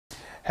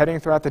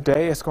Heading throughout the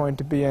day, it's going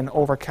to be an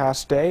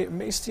overcast day.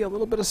 May see a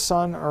little bit of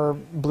sun or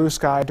blue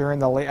sky during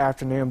the late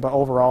afternoon, but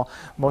overall,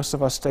 most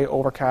of us stay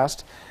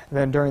overcast. And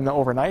then during the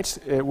overnight,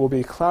 it will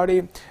be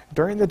cloudy.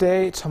 During the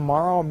day,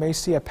 tomorrow may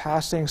see a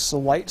passing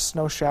slight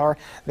snow shower.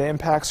 The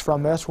impacts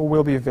from this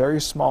will be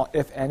very small,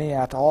 if any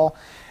at all.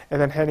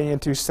 And then heading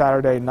into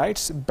Saturday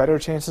night, better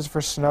chances for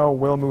snow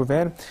will move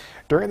in.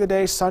 During the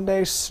day,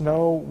 Sunday,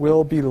 snow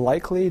will be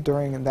likely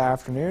during the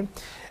afternoon.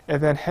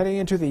 And then heading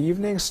into the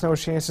evening, snow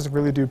chances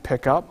really do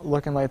pick up,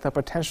 looking like the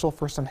potential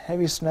for some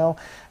heavy snow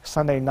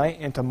Sunday night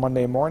into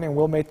Monday morning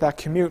will make that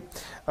commute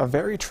a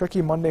very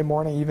tricky Monday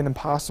morning, even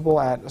impossible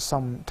at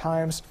some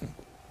times.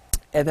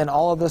 And then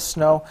all of this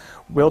snow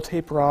will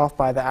taper off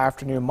by the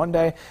afternoon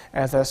Monday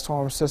as that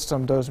storm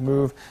system does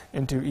move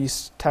into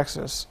East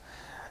Texas.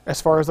 As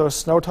far as those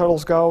snow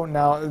totals go,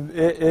 now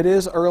it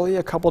is early,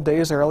 a couple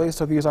days early,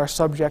 so these are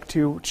subject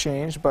to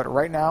change. But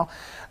right now,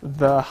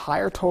 the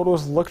higher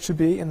totals look to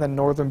be in the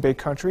northern Big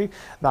Country,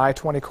 the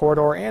I-20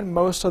 corridor, and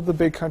most of the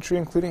Big Country,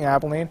 including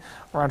Abilene,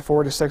 around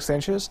 4 to 6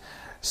 inches.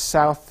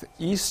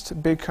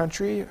 Southeast Big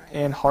Country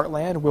and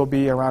Heartland will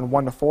be around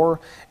 1 to 4.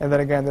 And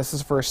then again, this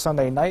is for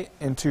Sunday night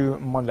into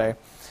Monday.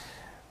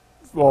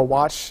 We'll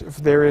watch if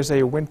there is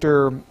a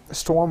winter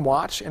storm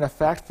watch in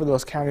effect for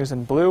those counties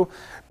in blue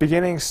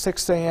beginning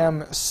 6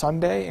 a.m.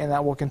 Sunday, and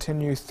that will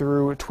continue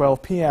through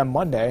 12 p.m.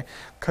 Monday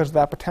because of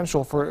that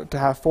potential to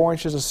have 4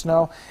 inches of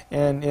snow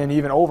and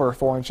even over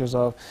 4 inches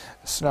of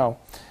snow.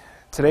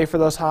 Today for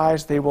those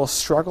highs, they will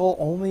struggle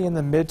only in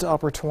the mid to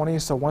upper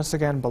 20s, so once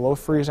again below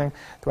freezing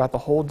throughout the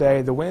whole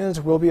day. The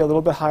winds will be a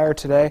little bit higher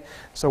today,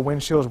 so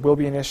wind chills will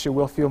be an issue.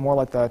 We'll feel more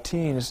like the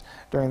teens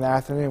during the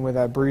afternoon with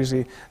that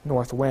breezy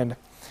north wind.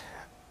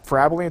 For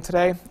Abilene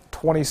today,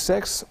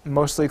 26,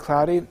 mostly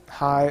cloudy,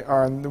 high,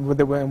 with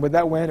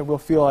that wind, it will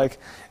feel like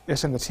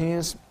it's in the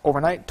teens.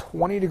 Overnight,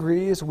 20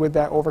 degrees with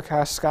that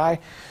overcast sky.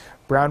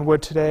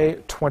 Brownwood today,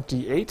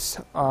 28.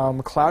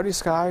 Cloudy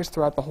skies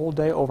throughout the whole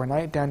day,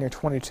 overnight down near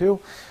 22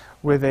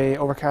 with a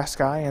overcast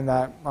sky and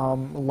that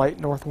light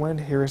north wind.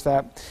 Here's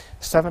that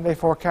 7-day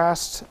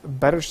forecast.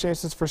 Better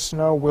chances for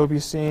snow will be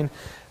seen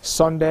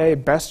Sunday.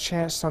 Best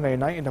chance Sunday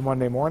night into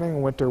Monday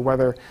morning. Winter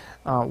weather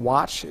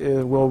watch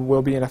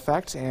will be in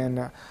effect.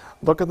 And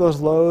look at those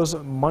lows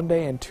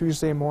Monday and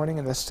Tuesday morning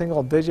in the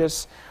single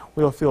digits.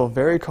 We'll feel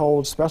very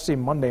cold, especially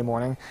Monday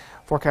morning.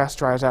 Forecast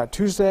dries out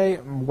Tuesday.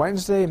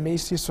 Wednesday may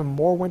see some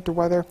more winter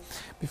weather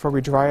before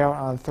we dry out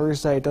on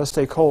Thursday. It does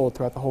stay cold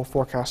throughout the whole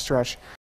forecast stretch.